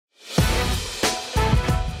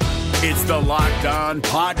It's the Locked On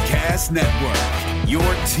Podcast Network, your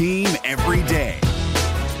team every day.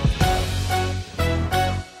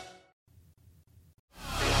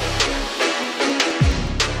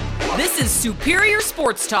 This is Superior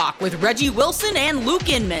Sports Talk with Reggie Wilson and Luke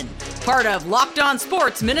Inman, part of Locked On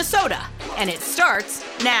Sports Minnesota, and it starts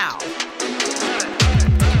now.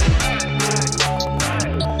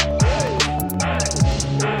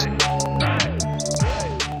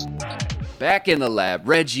 Back in the lab,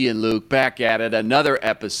 Reggie and Luke back at it. Another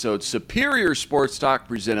episode, Superior Sports Talk,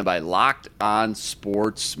 presented by Locked On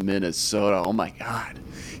Sports Minnesota. Oh my God,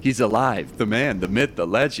 he's alive. The man, the myth, the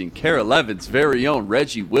legend, KARE 11's very own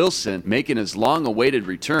Reggie Wilson, making his long-awaited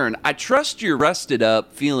return. I trust you're rested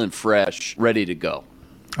up, feeling fresh, ready to go.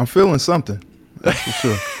 I'm feeling something, that's for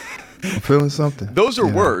sure. I'm feeling something. Those are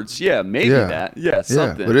words. Yeah, maybe that. Yeah,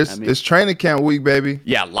 something. But it's training camp week, baby.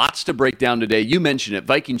 Yeah, lots to break down today. You mentioned it.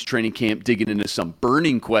 Vikings training camp, digging into some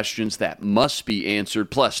burning questions that must be answered.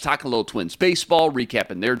 Plus, talking a little Twins baseball,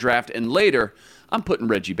 recapping their draft. And later, I'm putting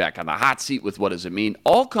Reggie back on the hot seat with What Does It Mean?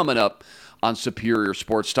 All coming up on Superior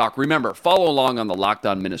Sports Talk. Remember, follow along on the Locked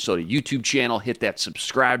On Minnesota YouTube channel. Hit that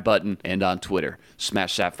subscribe button. And on Twitter,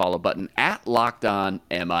 smash that follow button at Locked On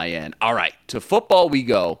MIN. All right, to football we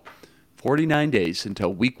go. 49 days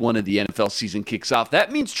until week 1 of the NFL season kicks off.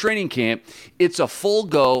 That means training camp. It's a full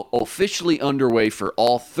go, officially underway for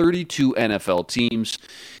all 32 NFL teams.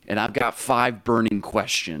 And I've got 5 burning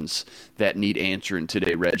questions that need answering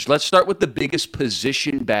today, Reg. Let's start with the biggest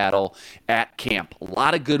position battle at camp. A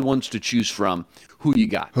lot of good ones to choose from. Who you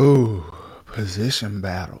got? Ooh, position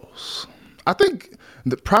battles. I think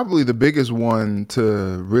probably the biggest one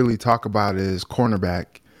to really talk about is cornerback.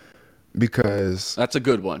 Because that's a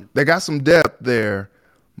good one. They got some depth there,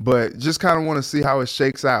 but just kind of want to see how it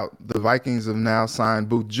shakes out. The Vikings have now signed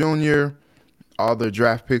Booth Jr. All their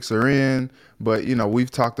draft picks are in, but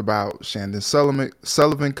we've talked about Shandon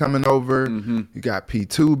Sullivan coming over. Mm-hmm. You got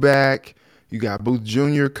P2 back. You got Booth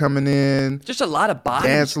Jr. coming in. Just a lot of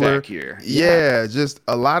bodies back here. Yeah, just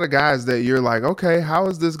a lot of guys that you're like, okay, how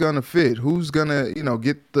is this going to fit? Who's going to,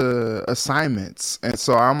 get the assignments? And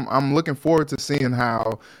so I'm looking forward to seeing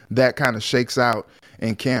how that kind of shakes out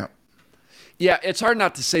in camp. Yeah, it's hard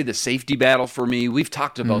not to say the safety battle for me. We've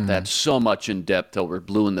talked about that so much in depth till we're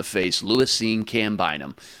blue in the face. Lewis Cine, Cam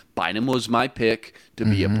Bynum. Bynum was my pick to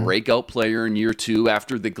be a breakout player in year 2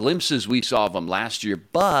 after the glimpses we saw of him last year.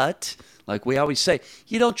 But like we always say,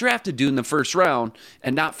 you don't draft a dude in the first round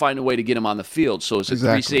and not find a way to get him on the field. So as a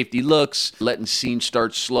 3 safety looks, letting Cine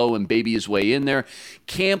start slow and baby his way in there.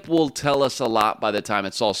 Camp will tell us a lot by the time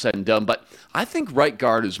it's all said and done. But I think right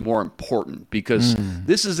guard is more important because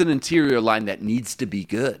this is an interior line that needs to be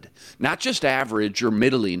good. Not just average or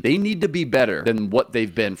middling. They need to be better than what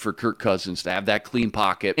they've been for Kirk Cousins to have that clean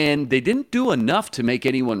pocket. And they didn't do enough to make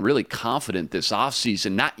anyone really confident this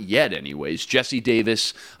offseason. Not yet anyways. Jesse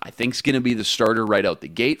Davis, I think, is going to be the starter right out the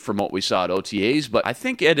gate from what we saw at OTAs. But I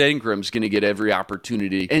think Ed Ingram's going to get every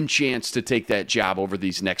opportunity and chance to take that job over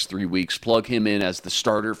these next 3 weeks. Plug him in as the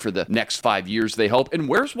starter for the next 5 years, they hope. And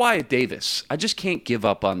where's Wyatt Davis? I just can't give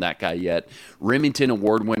up on that guy yet. Remington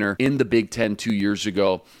Award winner in the Big Ten 2 years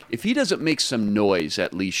ago. If he doesn't make some noise,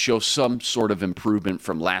 at least show some sort of improvement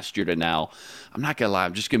from last year to now, I'm not going to lie,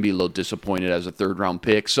 I'm just going to be a little disappointed as a third-round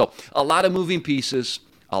pick. So a lot of moving pieces,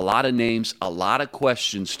 a lot of names, a lot of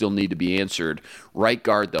questions still need to be answered. Right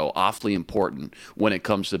guard, though, awfully important when it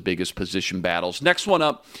comes to biggest position battles. Next one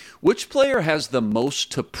up, which player has the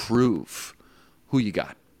most to prove? Who you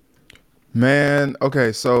got? Man,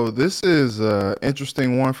 okay, so this is an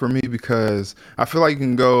interesting one for me because I feel like you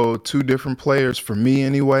can go 2 different players for me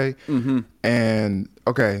anyway. Mm-hmm. And,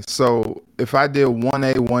 okay, so if I did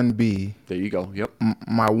 1A, 1B. There you go, yep.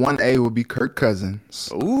 My 1A would be Kirk Cousins.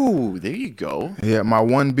 Ooh, there you go. Yeah, my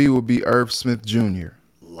 1B would be Irv Smith Jr.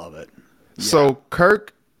 Love it. Yeah. So,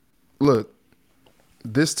 Kirk, look,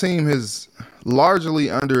 this team has largely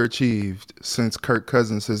underachieved since Kirk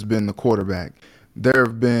Cousins has been the quarterback. There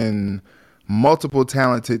have been multiple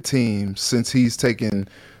talented teams since he's taken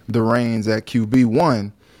the reins at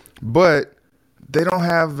QB1, but they don't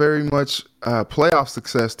have very much playoff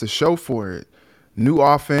success to show for it. New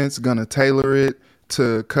offense, gonna tailor it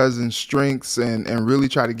to Cousins' strengths and really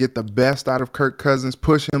try to get the best out of Kirk Cousins,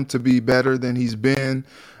 push him to be better than he's been,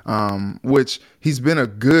 which he's been a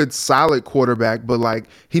good, solid quarterback, but like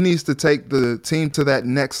he needs to take the team to that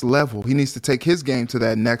next level. He needs to take his game to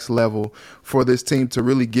that next level for this team to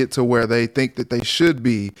really get to where they think that they should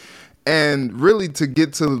be and really to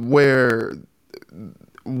get to where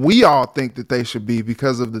we all think that they should be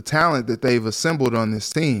because of the talent that they've assembled on this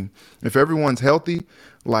team. If everyone's healthy,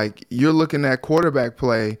 Like, you're looking at quarterback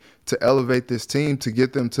play to elevate this team to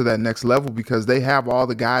get them to that next level because they have all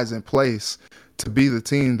the guys in place to be the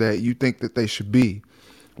team that you think that they should be.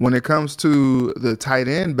 When it comes to the tight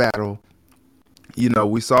end battle,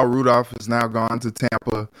 we saw Rudolph is now gone to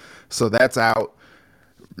Tampa, so that's out.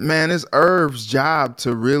 Man, it's Irv's job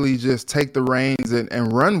to really just take the reins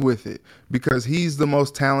and run with it because he's the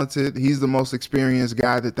most talented, he's the most experienced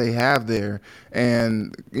guy that they have there.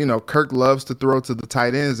 And, Kirk loves to throw to the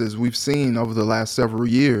tight ends, as we've seen over the last several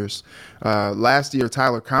years. Last year,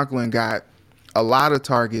 Tyler Conklin got a lot of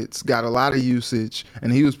targets, got a lot of usage,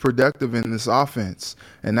 and he was productive in this offense.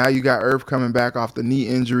 And now you got Irv coming back off the knee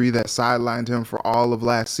injury that sidelined him for all of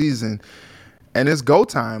last season. And it's go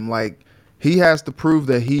time. Like, he has to prove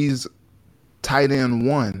that he's tight end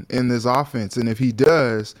one in this offense. And if he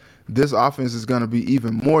does, this offense is going to be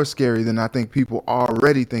even more scary than I think people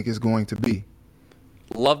already think it's going to be.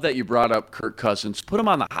 Love that you brought up Kirk Cousins. Put him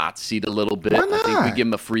on the hot seat a little bit. Why not? I think we give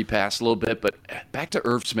him a free pass a little bit. But back to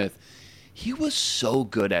Irv Smith. He was so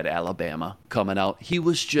good at Alabama coming out. He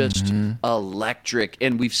was just electric.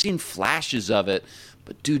 And we've seen flashes of it.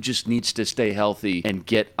 But dude just needs to stay healthy and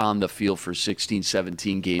get on the field for 16,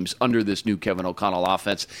 17 games under this new Kevin O'Connell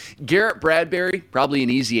offense. Garrett Bradbury, probably an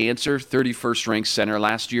easy answer. 31st ranked center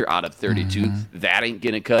last year out of 32. That ain't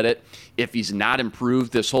going to cut it. If he's not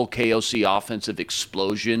improved, this whole KOC offensive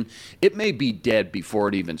explosion, it may be dead before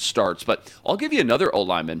it even starts. But I'll give you another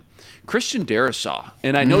O-lineman, Christian Darrisaw.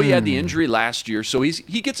 And I know he had the injury last year, so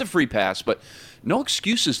he gets a free pass, but no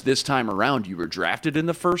excuses this time around. You were drafted in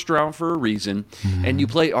the first round for a reason, and you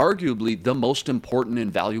play arguably the most important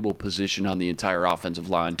and valuable position on the entire offensive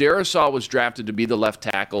line. Darrisaw was drafted to be the left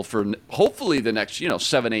tackle for hopefully the next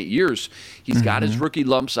 7-8 years. He's got his rookie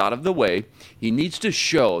lumps out of the way. He needs to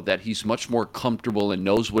show that he's much more comfortable and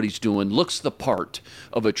knows what he's doing, looks the part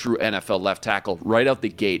of a true NFL left tackle right out the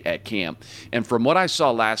gate at camp. And from what I saw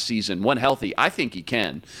last season, when healthy, I think he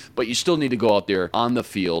can, but you still need to go out there on the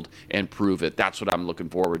field and prove it. That's what I'm looking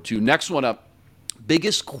forward to. Next one up,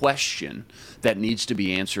 biggest question that needs to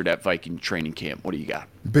be answered at Viking training camp. What do you got?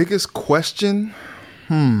 Biggest question?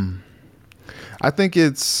 I think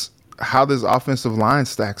it's how this offensive line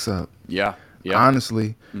stacks up. Yeah.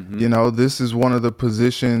 Honestly, this is one of the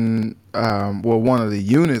one of the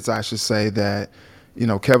units, I should say, that,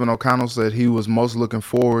 Kevin O'Connell said he was most looking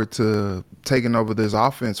forward to taking over this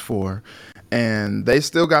offense for. And they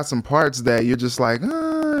still got some parts that you're just like,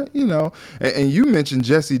 and you mentioned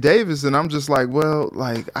Jesse Davis, and I'm just like, well,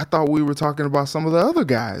 like, I thought we were talking about some of the other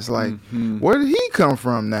guys. Like, where did he come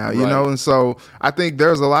from now, And so I think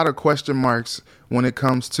there's a lot of question marks when it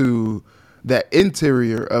comes to that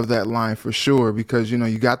interior of that line for sure, because,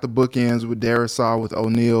 you got the bookends with Darrisaw, with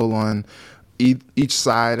O'Neal on each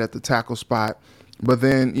side at the tackle spot. But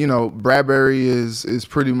then, Bradbury is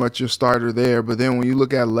pretty much your starter there. But then when you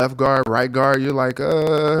look at left guard, right guard, you're like,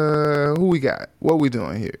 who we got? What we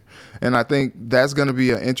doing here? And I think that's going to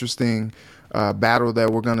be an interesting battle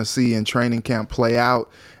that we're going to see in training camp play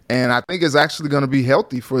out. And I think it's actually going to be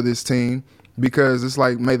healthy for this team because it's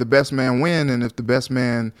like, may the best man win. And if the best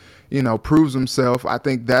man, proves himself, I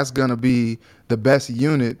think that's going to be the best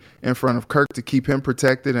unit in front of Kirk to keep him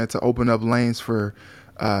protected and to open up lanes for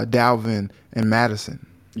Dalvin and Madison.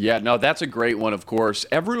 Yeah, no, that's a great one, of course.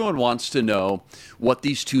 Everyone wants to know what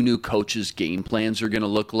these two new coaches' game plans are going to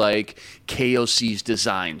look like, KOC's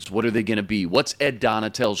designs, what are they going to be, what's Ed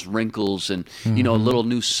Donatel's wrinkles and, little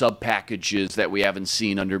new sub-packages that we haven't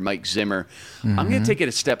seen under Mike Zimmer. I'm going to take it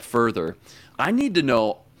a step further. I need to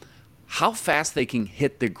know how fast they can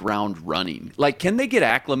hit the ground running. Like, can they get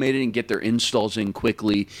acclimated and get their installs in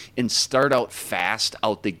quickly and start out fast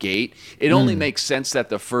out the gate? It only makes sense that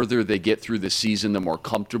the further they get through the season, the more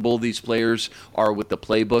comfortable these players are with the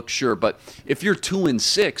playbook, sure. But if you're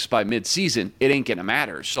 2-6 by midseason, it ain't going to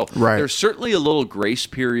matter. So there's certainly a little grace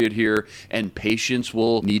period here, and patience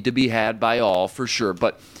will need to be had by all for sure.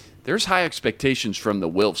 But there's high expectations from the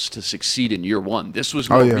Wilfs to succeed in year one. This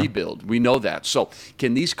was no rebuild. We know that. So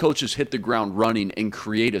can these coaches hit the ground running and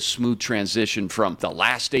create a smooth transition from the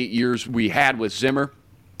last 8 years we had with Zimmer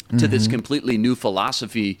to this completely new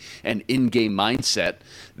philosophy and in-game mindset?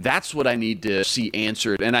 That's what I need to see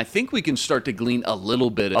answered. And I think we can start to glean a little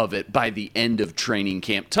bit of it by the end of training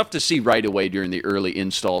camp. Tough to see right away during the early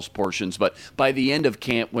installs portions, but by the end of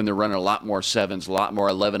camp, when they're running a lot more 7s, a lot more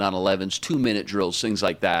 11-on-11s, 2-minute drills, things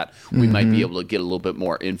like that, we might be able to get a little bit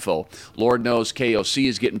more info. Lord knows KOC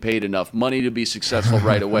is getting paid enough money to be successful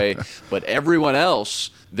right away, but everyone else,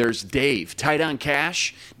 there's Dave. Tight on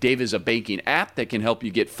Cash. Dave is a banking app that can help you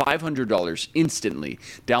get $500 instantly.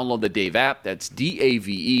 Download the Dave app, that's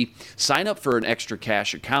DAVE. Sign up for an extra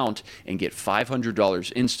cash account and get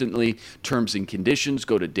 $500 instantly. Terms and conditions,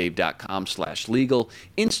 go to dave.com/legal.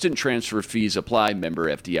 Instant transfer fees apply, member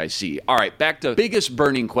FDIC. All right, back to biggest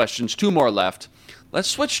burning questions. 2 more left. Let's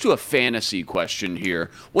switch to a fantasy question here.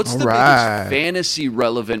 What's the biggest fantasy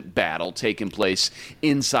relevant battle taking place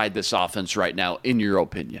inside this offense right now, in your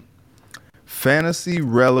opinion? Fantasy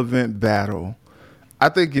relevant battle. I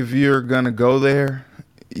think if you're going to go there,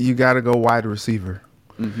 you got to go wide receiver.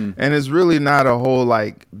 Mm-hmm. And it's really not a whole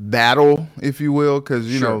battle, if you will, because,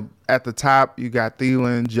 you know, at the top, you got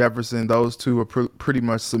Thielen, Jefferson. Those two are pretty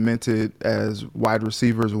much cemented as wide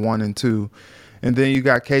receivers 1 and 2. And then you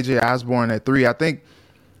got KJ Osborne at 3. I think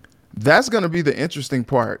that's going to be the interesting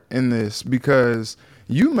part in this, because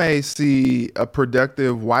you may see a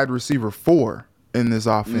productive wide receiver 4 in this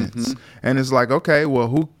offense. Mm-hmm. And it's like, okay, well,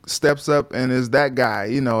 who steps up and is that guy?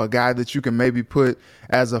 You know, a guy that you can maybe put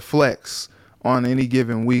as a flex on any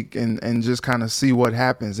given week and just kind of see what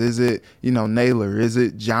happens. Is it, you know, Naylor? Is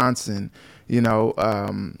it Johnson? You know,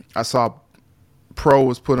 I saw Pro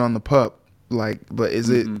was put on the pup. But is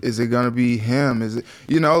it going to be him? Is it,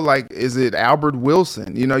 you know, is it Albert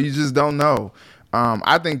Wilson? You know, you just don't know.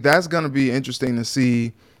 I think that's going to be interesting to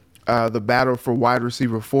see the battle for wide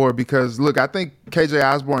receiver 4, because, look, I think KJ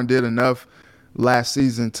Osborne did enough last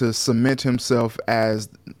season to cement himself as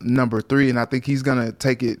number 3, and I think he's going to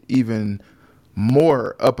take it even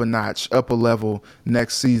more up a notch, up a level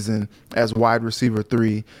next season as wide receiver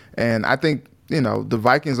 3. And I think, you know, the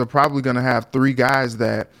Vikings are probably going to have 3 guys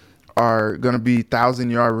that are going to be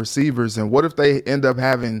 1,000-yard receivers. And what if they end up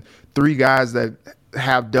having 3 guys that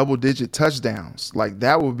have double-digit touchdowns?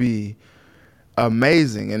 That would be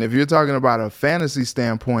amazing. And if you're talking about a fantasy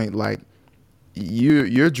standpoint,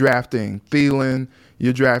 you're drafting Thielen,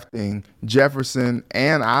 you're drafting Jefferson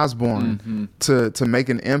and Osborne to make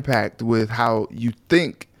an impact with how you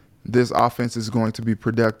think this offense is going to be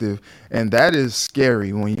productive. And that is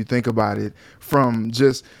scary when you think about it from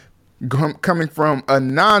just coming from a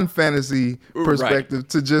non-fantasy perspective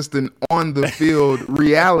to just an on-the-field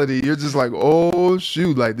reality. You're just like, oh,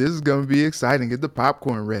 shoot, this is going to be exciting. Get the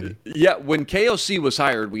popcorn ready. Yeah, when KOC was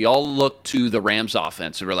hired, we all looked to the Rams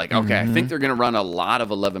offense, and we're like, okay, I think they're going to run a lot of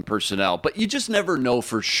 11 personnel, but you just never know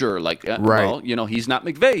for sure. Well, you know, he's not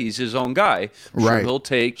McVay. He's his own guy. Sure, he'll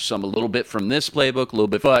take a little bit from this playbook, a little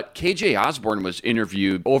bit. But KJ Osborne was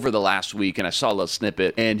interviewed over the last week, and I saw a little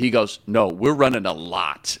snippet, and he goes, no, we're running a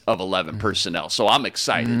lot of 11 personnel. So I'm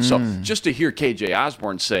excited. So just to hear KJ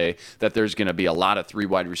Osborne say that there's going to be a lot of 3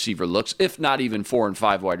 wide receiver looks, if not even 4 and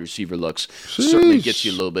 5 wide receiver looks, certainly gets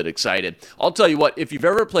you a little bit excited. I'll tell you what, if you've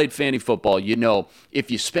ever played fantasy football, you know, if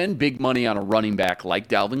you spend big money on a running back like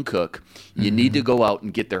Dalvin Cook, you need to go out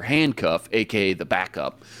and get their handcuff, aka the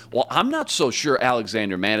backup. Well, I'm not so sure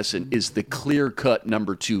Alexander Madison is the clear-cut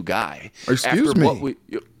number 2 guy. Excuse me.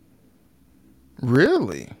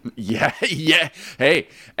 Really? Yeah. Hey,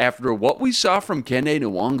 after what we saw from Kene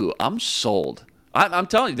Nwangu, I'm sold. I'm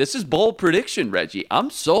telling you, this is bold prediction, Reggie. I'm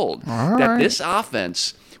sold that this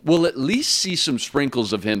offense will at least see some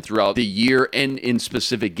sprinkles of him throughout the year and in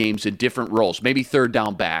specific games in different roles. Maybe third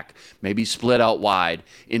down back, maybe split out wide,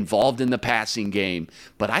 involved in the passing game.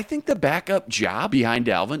 But I think the backup job behind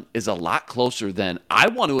Dalvin is a lot closer than I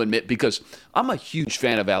want to admit, because I'm a huge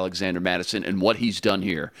fan of Alexander Madison and what he's done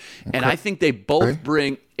here. And I think they both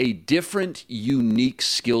bring a different, unique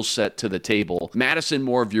skill set to the table. Madison,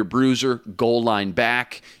 more of your bruiser, goal line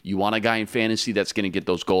back. You want a guy in fantasy that's going to get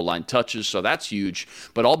those goal line touches, so that's huge.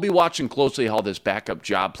 But I'll be watching closely how this backup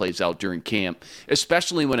job plays out during camp,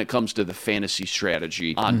 especially when it comes to the fantasy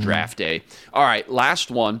strategy on draft day. All right, last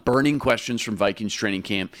one. Burning questions from Vikings training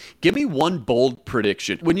camp. Give me one bold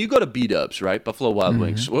prediction. When you go to B-Dubs, right, Buffalo Wild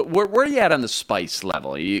Wings, where are you at on the spice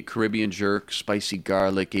level? Are you Caribbean jerk, spicy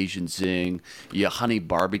garlic, Asian zing, you honey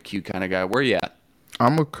barbecue kind of guy? Where are you at?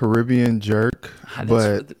 I'm a Caribbean jerk,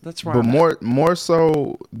 that's but more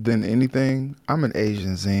so than anything, I'm an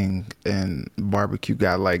Asian zing and barbecue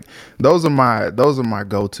guy. Those are my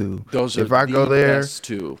go-to. Those are if I go there, best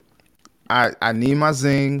too. I need my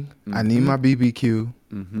zing, I need my BBQ.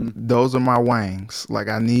 Those are my wangs.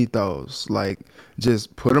 I need those.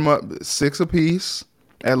 Just put them up 6 apiece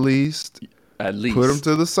at least. Put them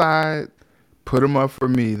to the side. Put them up for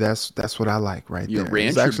me. That's what I like right there.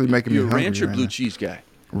 It's actually making me hungry. You're a ranch or right blue now. Cheese guy?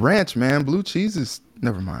 Ranch, man. Blue cheese is...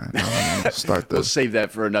 Never mind. Start this. We'll save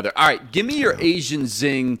that for another. All right, give me your Asian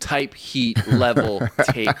zing type heat level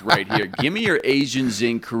take right here. Give me your Asian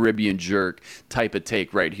zing Caribbean jerk type of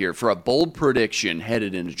take right here for a bold prediction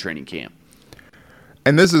headed into training camp.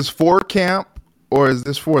 And this is for camp or is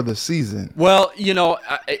this for the season? Well,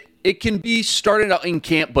 it can be started out in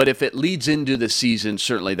camp, but if it leads into the season,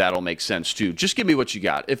 certainly that'll make sense too. Just give me what you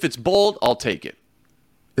got. If it's bold, I'll take it.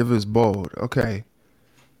 If it's bold, okay.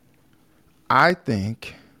 I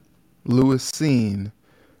think Lewis Seen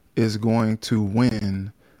is going to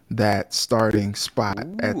win that starting spot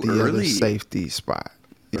at the other safety spot.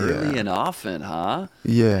 Early and often, huh?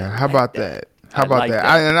 Yeah. How about that? How about that?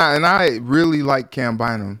 I really like Cam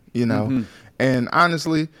Bynum, and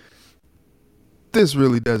honestly, this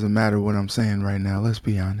really doesn't matter what I'm saying right now. Let's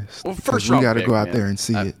be honest. Well, first we got to pick, go out man. there and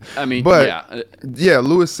see it. I mean, but yeah,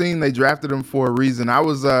 Lewis Seen, they drafted him for a reason. I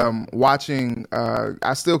was watching.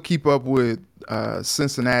 I still keep up with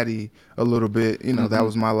Cincinnati a little bit. That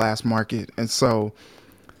was my last market, and so.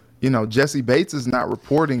 Jesse Bates is not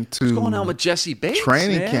reporting to what's going on with Jesse Bates,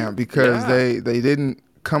 training man? camp because they didn't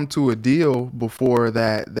come to a deal before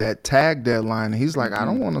that tag deadline. And he's like, I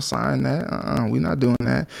don't want to sign that. We're not doing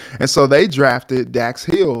that. And so they drafted Dax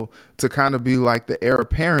Hill to kind of be like the heir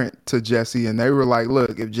apparent to Jesse. And they were like,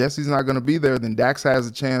 look, if Jesse's not going to be there, then Dax has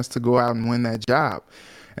a chance to go out and win that job.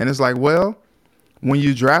 And it's like, well, when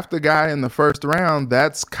you draft a guy in the first round,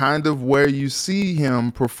 that's kind of where you see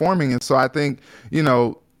him performing. And so I think,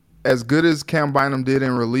 as good as Cam Bynum did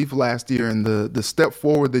in relief last year and the step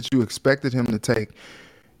forward that you expected him to take,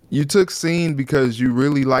 you took Seen because you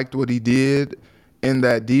really liked what he did in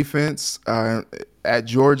that defense at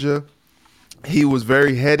Georgia. He was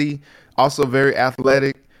very heady, also very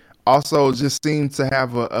athletic, also just seemed to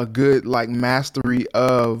have a good mastery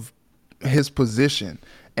of his position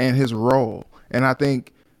and his role. And I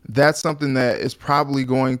think that's something that is probably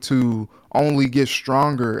going to only get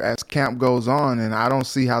stronger as camp goes on, and I don't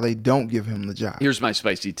see how they don't give him the job. Here's my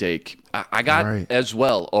spicy take. I got as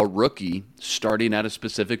well a rookie starting at a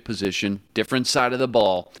specific position, different side of the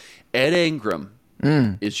ball. Ed Ingram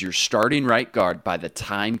is your starting right guard by the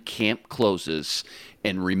time camp closes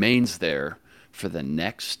and remains there for the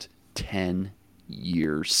next 10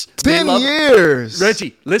 years. 10 years.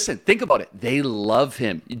 Reggie, listen, think about it. They love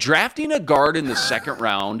him. Drafting a guard in the second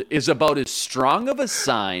round is about as strong of a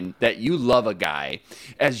sign that you love a guy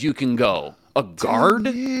as you can go. A guard?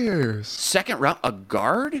 10 years. Second round, a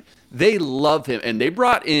guard? They love him. And they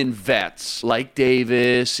brought in vets like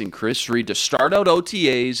Davis and Chris Reed to start out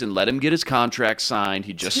OTAs and let him get his contract signed.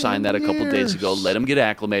 He just signed that a couple days ago. Let him get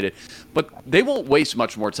acclimated. But they won't waste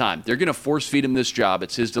much more time. They're going to force feed him this job.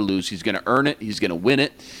 It's his to lose. He's going to earn it. He's going to win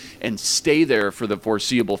it and stay there for the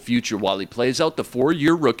foreseeable future while he plays out the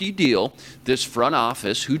 4-year rookie deal. This front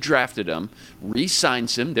office, who drafted him,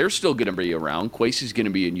 re-signs him. They're still going to be around. Kwesi's going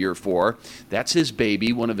to be in year 4. That's his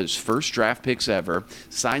baby, one of his first draft picks ever.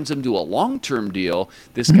 Signs him to a long-term deal.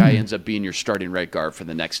 This guy ends up being your starting right guard for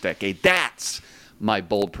the next decade. That's my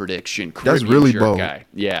bold prediction. Caribbean That's really jerk bold. Guy.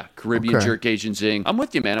 Yeah, Caribbean jerk Asian zing. I'm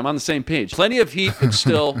with you, man. I'm on the same page. Plenty of heat, but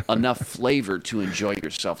still enough flavor to enjoy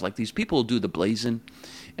yourself. Like these people who do the blazing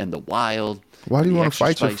and the wild. Why do you want to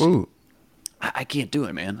fight your food? I can't do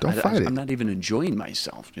it, man. Don't fight it. I'm not even enjoying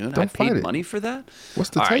myself, dude. Don't I paid fight it. money for that.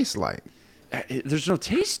 What's the taste like? There's no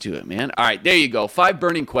taste to it, man. All right, there you go. 5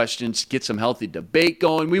 burning questions. Get some healthy debate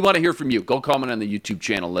going. We want to hear from you. Go comment on the YouTube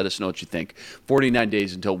channel. Let us know what you think. 49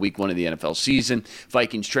 days until week 1 of the NFL season.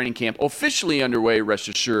 Vikings training camp officially underway. Rest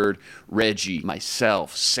assured, Reggie,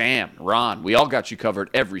 myself, Sam, Ron, we all got you covered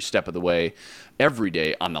every step of the way, every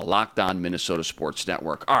day on the Locked On Minnesota Sports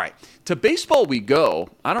Network. All right, to baseball we go.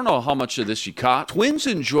 I don't know how much of this you caught. Twins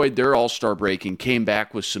enjoyed their All-Star break and came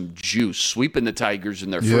back with some juice, sweeping the Tigers in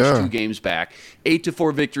their first 2 games back.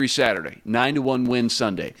 8-4 victory Saturday, 9-1 win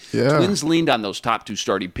Sunday. Yeah. Twins leaned on those top 2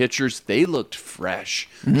 starting pitchers. They looked fresh.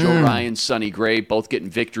 Joe Ryan, Sonny Gray, both getting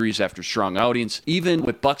victories after strong outings. Even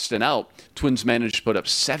with Buxton out, Twins managed to put up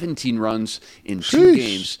 17 runs in 2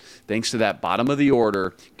 games, thanks to that bottom of the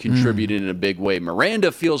order contributing in a big way.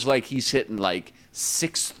 Miranda feels like he's hitting like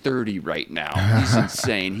 630 right now. He's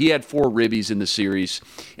insane. He had 4 ribbies in the series.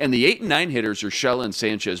 And the 8 and 9 hitters, Urshela and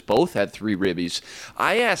Sanchez, both had 3 ribbies.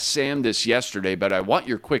 I asked Sam this yesterday, but I want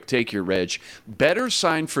your quick take here, Reg. Better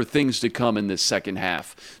sign for things to come in this second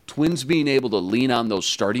half. Twins being able to lean on those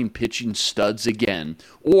starting pitching studs again,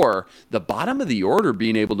 or the bottom of the order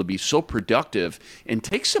being able to be so productive and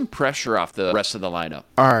take some pressure off the rest of the lineup.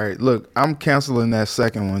 All right, look, I'm canceling that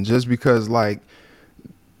second one just because,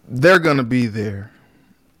 they're going to be there.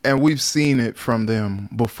 And we've seen it from them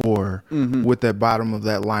before with that bottom of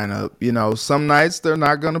that lineup. Some nights they're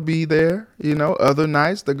not going to be there. Other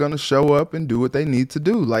nights they're going to show up and do what they need to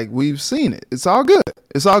do. We've seen it. It's all good.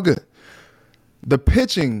 It's all good. The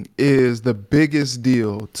pitching is the biggest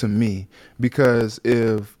deal to me because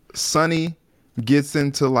if Sonny gets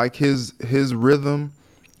into his rhythm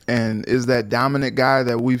and is that dominant guy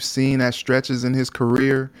that we've seen at stretches in his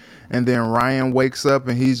career. And then Ryan wakes up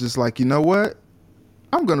and he's just like, you know what?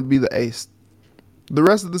 I'm going to be the ace. The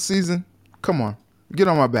rest of the season, come on, get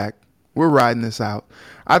on my back. We're riding this out.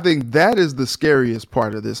 I think that is the scariest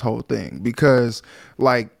part of this whole thing because,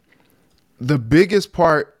 like, the biggest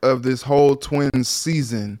part of this whole Twins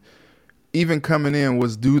season, even coming in,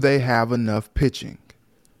 was do they have enough pitching?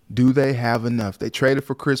 Do they have enough? They traded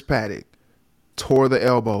for Chris Paddock, tore the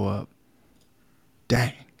elbow up.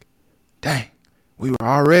 Dang. We were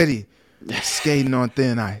already skating on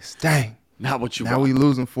thin ice. Dang. Not what you now want. We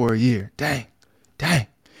losing for a year. Dang.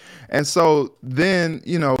 And so then,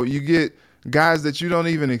 you know, you get guys that you don't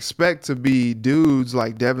even expect to be dudes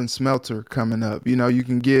like Devin Smelter coming up. You know, you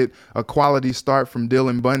can get a quality start from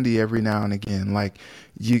Dylan Bundy every now and again. Like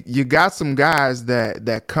you got some guys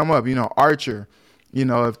that come up, you know, Archer. You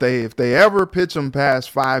know, if they ever pitch him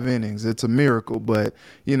past 5 innings, it's a miracle. But,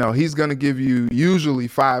 you know, he's going to give you usually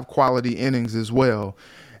 5 quality innings as well.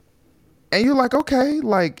 And you're like, okay,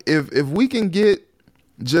 like if we can get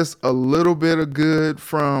just a little bit of good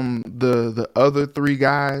from the other 3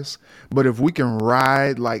 guys, but if we can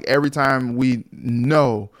ride, like every time we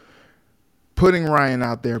know, putting Ryan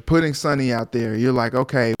out there, putting Sonny out there, you're like,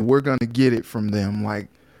 okay, we're going to get it from them. Like,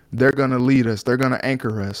 they're going to lead us. They're going to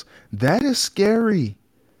anchor us. That is scary.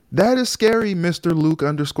 That is scary, Mr. Luke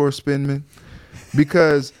 _Spinman,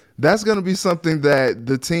 because that's going to be something that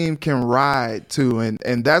the team can ride to,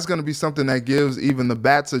 and that's going to be something that gives even the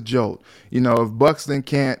bats a jolt. You know, if Buxton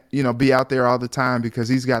can't, you know, be out there all the time because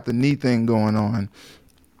he's got the knee thing going on,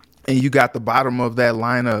 and you got the bottom of that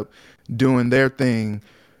lineup doing their thing,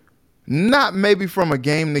 not maybe from a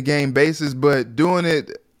game-to-game basis, but doing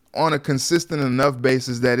it on a consistent enough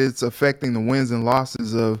basis that it's affecting the wins and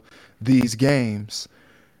losses of these games.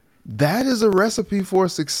 That is a recipe for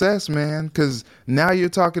success, man, because now you're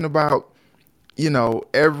talking about, you know,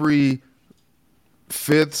 every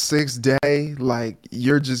 5th, 6th day, like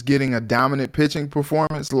you're just getting a dominant pitching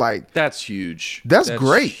performance. Like, that's huge. That's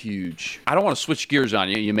great. Huge. I don't want to switch gears on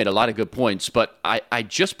you. You made a lot of good points, but I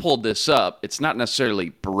just pulled this up. It's not necessarily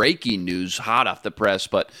breaking news, hot off the press,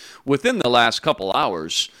 but within the last couple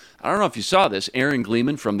hours, I don't know if you saw this, Aaron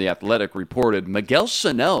Gleeman from The Athletic reported Miguel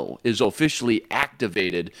Sano is officially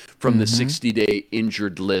activated from the 60-day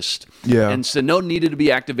injured list. Yeah. And Sano needed to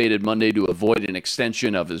be activated Monday to avoid an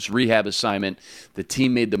extension of his rehab assignment. The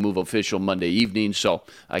team made the move official Monday evening, so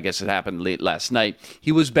I guess it happened late last night.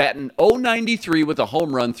 He was batting .093 with a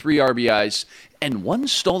home run, 3 RBIs, and 1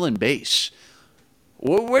 stolen base.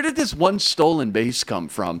 Where did this 1 stolen base come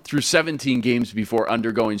from? Through 17 games before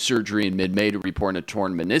undergoing surgery in mid-May to report a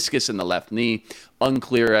torn meniscus in the left knee.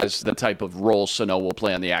 Unclear as the type of role Sano will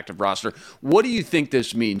play on the active roster. What do you think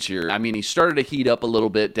this means here? I mean, he started to heat up a little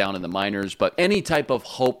bit down in the minors, but any type of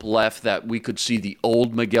hope left that we could see the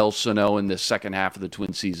old Miguel Sano in the second half of the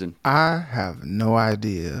Twin season? I have no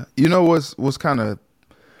idea. You know what's kind of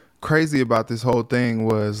crazy about this whole thing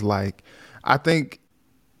was, like, I think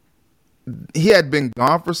he had been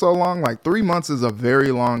gone for so long. Like 3 months is a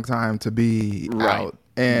very long time to be out.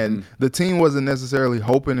 And the team wasn't necessarily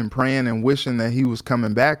hoping and praying and wishing that he was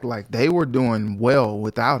coming back. Like, they were doing well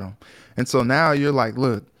without him. And so now you're like,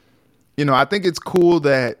 look, you know, I think it's cool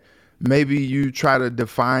that maybe you try to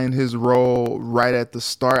define his role right at the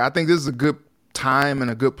start. I think this is a good time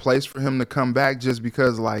and a good place for him to come back, just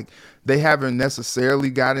because, like, they haven't necessarily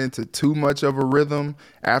got into too much of a rhythm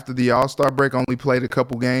after the All-Star break, only played a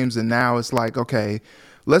couple games, and now it's like, okay,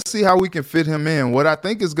 let's see how we can fit him in. What I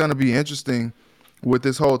think is going to be interesting with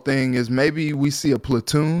this whole thing is maybe we see a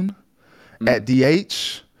platoon at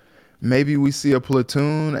DH, maybe we see a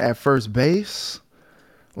platoon at first base.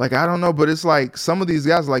 Like, I don't know, but it's like some of these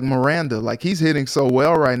guys, like Miranda, like, he's hitting so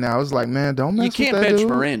well right now. It's like, man, don't mess with that dude. You can't bench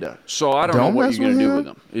Miranda, so I don't know what you're going to do with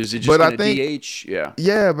him. Is it just going to DH? Yeah.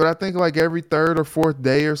 Yeah, but I think like every 3rd or 4th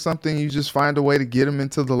day or something, you just find a way to get him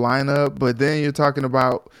into the lineup. But then you're talking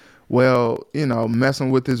about, well, you know, messing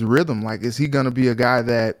with his rhythm. Like, is he going to be a guy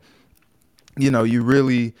that, you know, you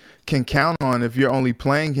really can count on if you're only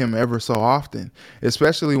playing him ever so often,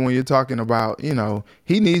 especially when you're talking about, you know,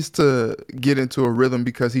 he needs to get into a rhythm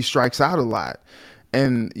because he strikes out a lot.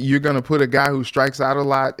 And you're going to put a guy who strikes out a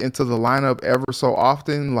lot into the lineup ever so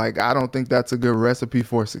often. Like, I don't think that's a good recipe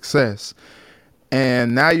for success.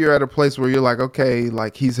 And now you're at a place where you're like, okay,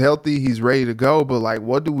 like, he's healthy, he's ready to go, but like,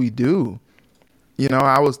 what do we do? You know,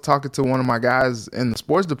 I was talking to one of my guys in the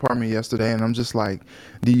sports department yesterday, and I'm just like,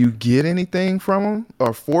 do you get anything from him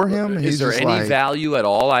or for him? And is there any value at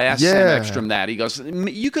all? I asked Sam Ekstrom that. He goes,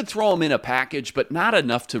 you could throw him in a package, but not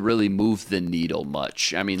enough to really move the needle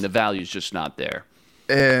much. I mean, the value's just not there.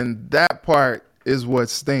 And that part is what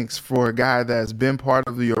stinks for a guy that's been part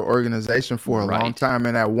of your organization for a long Right. time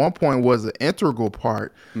and at one point was an integral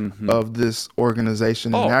part of this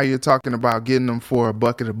organization. And Oh. now you're talking about getting them for a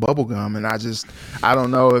bucket of bubble gum. And I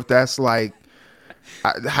don't know if that's like,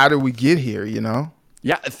 how did we get here, you know?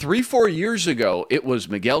 Yeah, 3-4 years ago, it was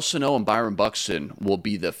Miguel Sano and Byron Buxton will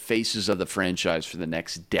be the faces of the franchise for the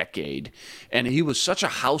next decade. And he was such a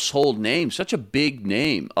household name, such a big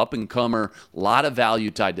name, up-and-comer, a lot of value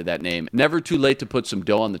tied to that name. Never too late to put some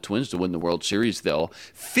dough on the Twins to win the World Series, though.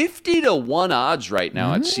 50-1 odds right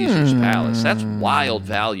now at Caesars Palace. That's wild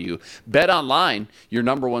value. Bet Online, your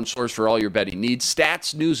number one source for all your betting needs.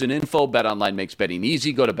 Stats, news, and info. Bet Online makes betting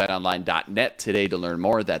easy. Go to betonline.net today to learn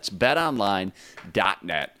more. That's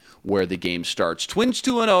betonline.net, where the game starts. Twins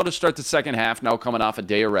 2-0 to start the second half, now coming off a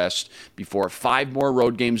day of rest before 5 more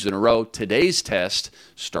road games in a row. Today's test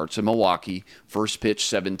starts in Milwaukee. First pitch,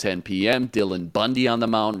 7:10 p.m. Dylan Bundy on the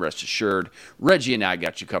mound, rest assured. Reggie and I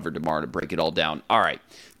got you covered tomorrow to break it all down. All right,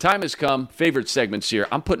 time has come. Favorite segments here.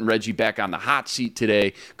 I'm putting Reggie back on the hot seat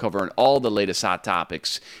today, covering all the latest hot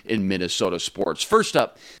topics in Minnesota sports. First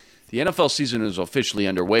up, the NFL season is officially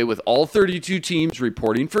underway with all 32 teams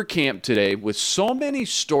reporting for camp today with so many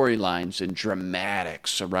storylines and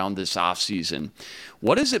dramatics around this offseason.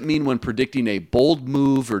 What does it mean when predicting a bold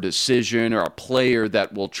move or decision or a player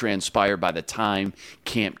that will transpire by the time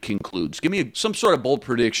camp concludes? Give me some sort of bold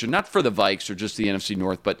prediction, not for the Vikes or just the NFC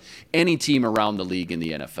North, but any team around the league in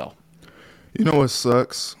the NFL. You know what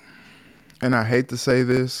sucks? And I hate to say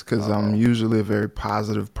this because I'm usually a very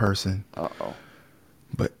positive person. Uh-oh.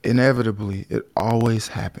 But inevitably, it always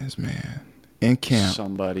happens, man. In camp,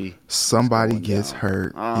 somebody gets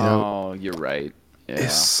hurt. Oh, you're right. Yeah.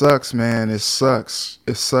 It sucks, man. It sucks.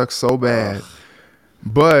 It sucks so bad.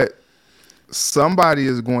 But somebody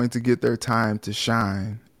is going to get their time to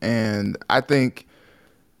shine. And I think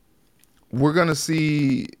we're going to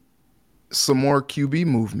see some more QB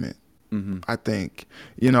movement, I think,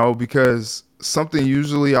 because something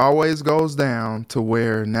usually always goes down to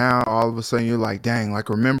where now all of a sudden you're like, dang, like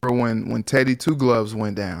remember when Teddy Two Gloves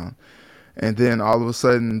went down, and then all of a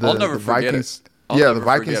sudden the Vikings, the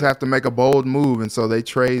Vikings have to make a bold move, and so they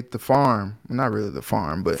trade the farm. Well, not really the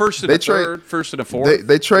farm, but first and a fourth.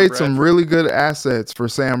 They trade some really good assets for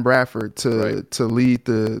Sam Bradford to lead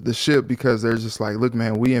the ship because they're just like, look,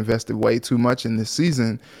 man, we invested way too much in this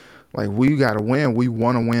season. Like, we got to win. We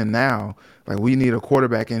want to win now. Like, we need a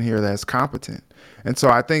quarterback in here that's competent. And so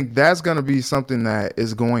I think that's going to be something that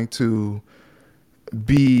is going to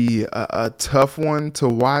be a tough one to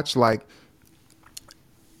watch. Like,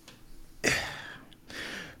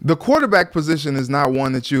 the quarterback position is not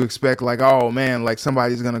one that you expect, like, oh, man, like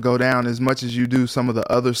somebody's going to go down as much as you do some of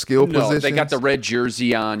the other skill positions. They got the red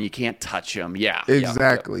jersey on. You can't touch them. Yeah.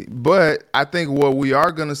 Exactly. Yeah. But I think what we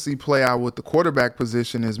are going to see play out with the quarterback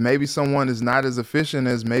position is maybe someone is not as efficient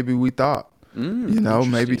as maybe we thought.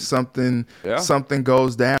 Maybe something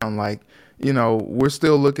goes down. Like, we're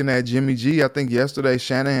still looking at Jimmy G. I think yesterday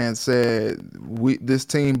Shanahan said this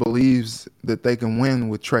team believes that they can win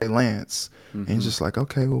with Trey Lance. And just like,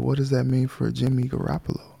 okay, well, what does that mean for Jimmy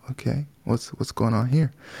Garoppolo? Okay, what's going on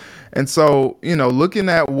here? And so, looking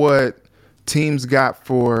at what teams got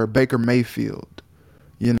for Baker Mayfield,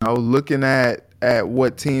 looking at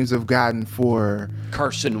what teams have gotten for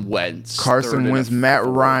Carson Wentz, Matt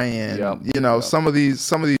Ryan, some of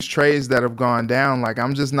these trades that have gone down, like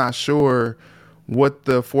I'm just not sure what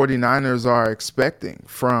the 49ers are expecting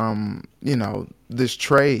from, this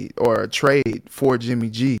trade or a trade for Jimmy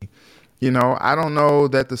G. I don't know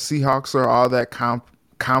that the Seahawks are all that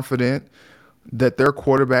confident that their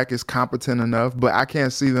quarterback is competent enough, but I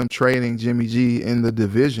can't see them trading Jimmy G in the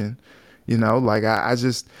division.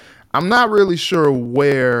 I'm not really sure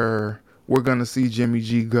where we're going to see Jimmy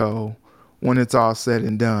G go when it's all said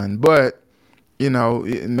and done. But,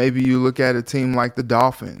 maybe you look at a team like the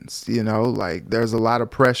Dolphins, like there's a lot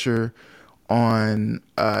of pressure on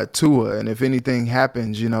Tua. And if anything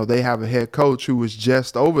happens, they have a head coach who was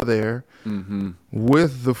just over there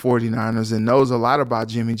with the 49ers and knows a lot about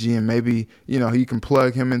Jimmy G. And maybe, he can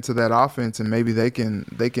plug him into that offense and maybe they can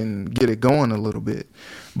get it going a little bit.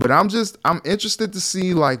 But I'm interested to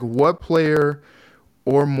see like what player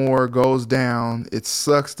or more goes down. It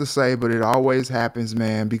sucks to say, but it always happens,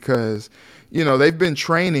 man, because, they've been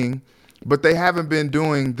training, but they haven't been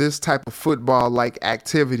doing this type of football-like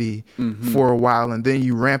activity for a while, and then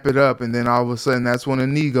you ramp it up, and then all of a sudden that's when a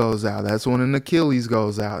knee goes out. That's when an Achilles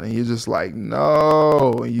goes out, and you're just like,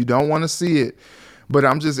 no, and you don't want to see it. But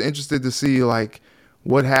I'm just interested to see, like,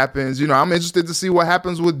 what happens. I'm interested to see what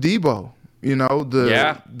happens with Debo. You know,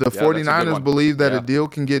 the 49ers believe that a deal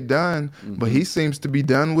can get done, but he seems to be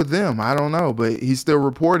done with them. I don't know, but he's still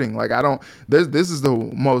reporting. Like, this is the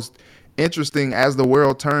most interesting as the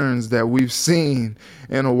world turns that we've seen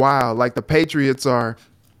in a while. Like, the Patriots are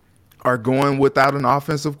going without an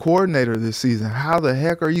offensive coordinator this season. How the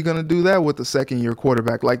heck are you going to do that with a second-year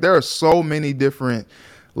quarterback? Like, there are so many different,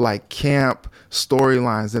 like, camp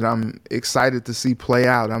storylines that I'm excited to see play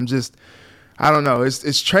out. I don't know.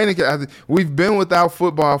 It's training. We've been without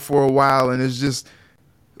football for a while, and it's just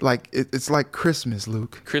like it's like Christmas,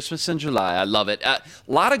 Luke. Christmas in July. I love it. A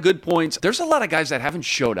lot of good points. There's a lot of guys that haven't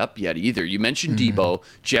showed up yet either. You mentioned Debo.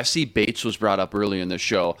 Jesse Bates was brought up earlier in the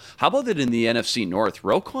show. How about that in the NFC North?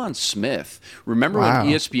 Roquan Smith. Remember when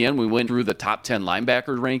ESPN, we went through the top 10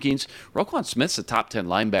 linebacker rankings? Roquan Smith's a top 10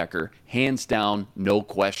 linebacker. Hands down, no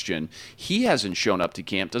question. He hasn't shown up to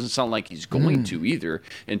camp. Doesn't sound like he's going to either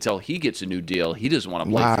until he gets a new deal. He doesn't want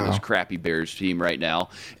to play for this crappy Bears team right now.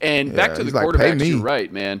 And back to the quarterbacks, you're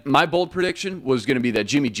right, man. My bold prediction was going to be that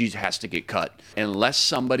Jimmy G has to get cut unless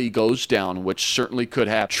somebody goes down, which certainly could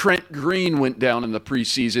happen. Trent Green went down in the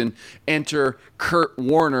preseason. Enter Kurt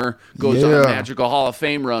Warner, goes on a magical Hall of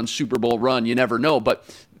Fame run, Super Bowl run. You never know. But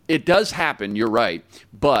it does happen. You're right.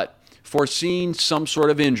 But foreseeing some sort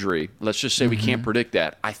of injury, let's just say we can't predict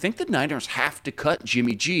that, I think the Niners have to cut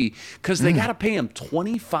Jimmy G because they got to pay him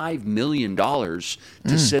 $25 million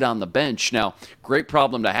to sit on the bench. Now, great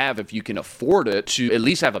problem to have if you can afford it, to at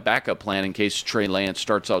least have a backup plan in case Trey Lance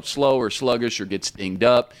starts out slow or sluggish or gets dinged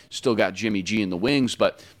up. Still got Jimmy G in the wings,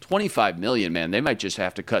 but $25 million, man, they might just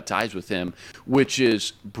have to cut ties with him, which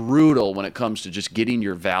is brutal when it comes to just getting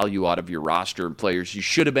your value out of your roster and players. You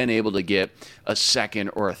should have been able to get a second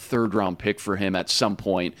or a third-round pick for him at some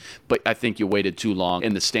point, but I think you waited too long,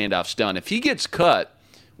 and the standoff's done. If he gets cut,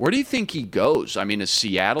 where do you think he goes? I mean, is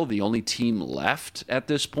Seattle the only team left at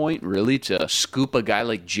this point, really, to scoop a guy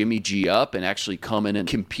like Jimmy G up and actually come in and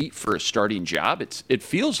compete for a starting job? It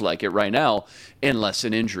feels like it right now, unless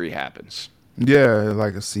an injury happens. Yeah,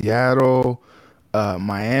 like a Seattle,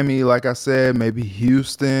 Miami, like I said, maybe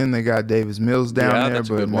Houston. They got Davis Mills down there,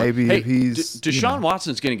 but maybe if he's Deshaun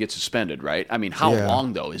Watson's going to get suspended, right? I mean, how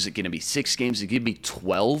long though? Is it going to be 6 games? Is it going to be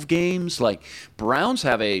 12 games? Like, Browns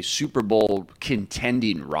have a Super Bowl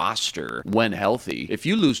contending roster when healthy. If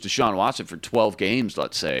you lose Deshaun Watson for 12 games,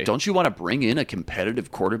 let's say, don't you want to bring in a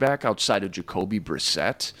competitive quarterback outside of Jacoby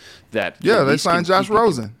Brissett? They signed Josh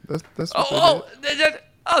Rosen. That's what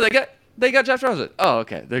they got Josh Rosen. Oh,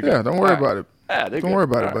 okay. They're good. Yeah, don't worry about it. Don't worry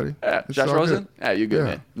about it, buddy. Josh Rosen? You're good,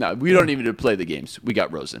 man. No, we don't even need to play the games. We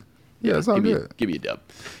got Rosen. Yeah, it's all good. Give me a dub.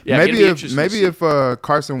 Yeah, maybe if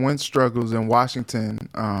Carson Wentz struggles in Washington,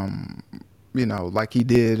 like he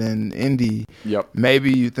did in Indy,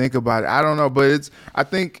 maybe you think about it. I don't know, but I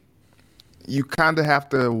think you kind of have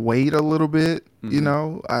to wait a little bit. You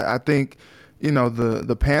know, I think.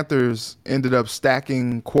 The Panthers ended up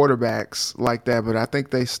stacking quarterbacks like that, but I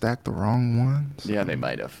think they stacked the wrong ones. Yeah, they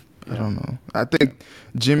might have. I don't know. I think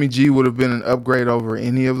Jimmy G would have been an upgrade over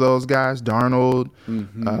any of those guys. Darnold,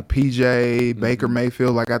 PJ, Baker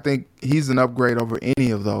Mayfield. Like, I think he's an upgrade over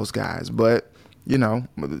any of those guys. But,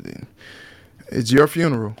 it's your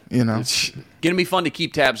funeral, It's going to be fun to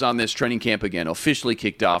keep tabs on this training camp again. Officially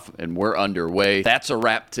kicked off, and we're underway. That's a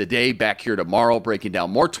wrap today. Back here tomorrow, breaking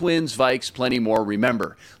down more Twins, Vikes, plenty more.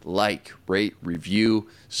 Remember, like, rate, review,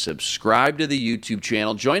 subscribe to the YouTube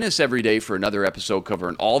channel. Join us every day for another episode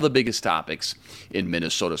covering all the biggest topics in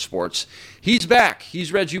Minnesota sports. He's back.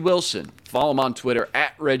 He's Reggie Wilson. Follow him on Twitter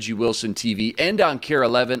at ReggieWilsonTV and on Care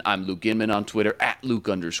 11. I'm Luke Inman on Twitter at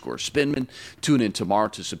Luke_Spinman. Tune in tomorrow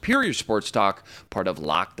to Superior Sports Talk, part of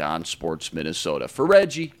Locked On Sports Minnesota. For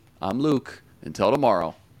Reggie, I'm Luke. Until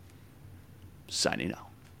tomorrow, signing out.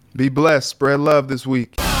 Be blessed. Spread love this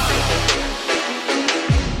week.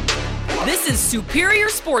 This is Superior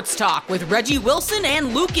Sports Talk with Reggie Wilson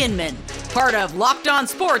and Luke Inman, part of Locked On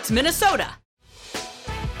Sports Minnesota.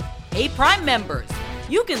 Hey, Prime members,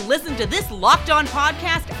 you can listen to this Locked On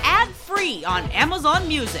podcast ad-free on Amazon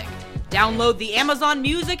Music. Download the Amazon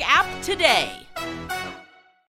Music app today.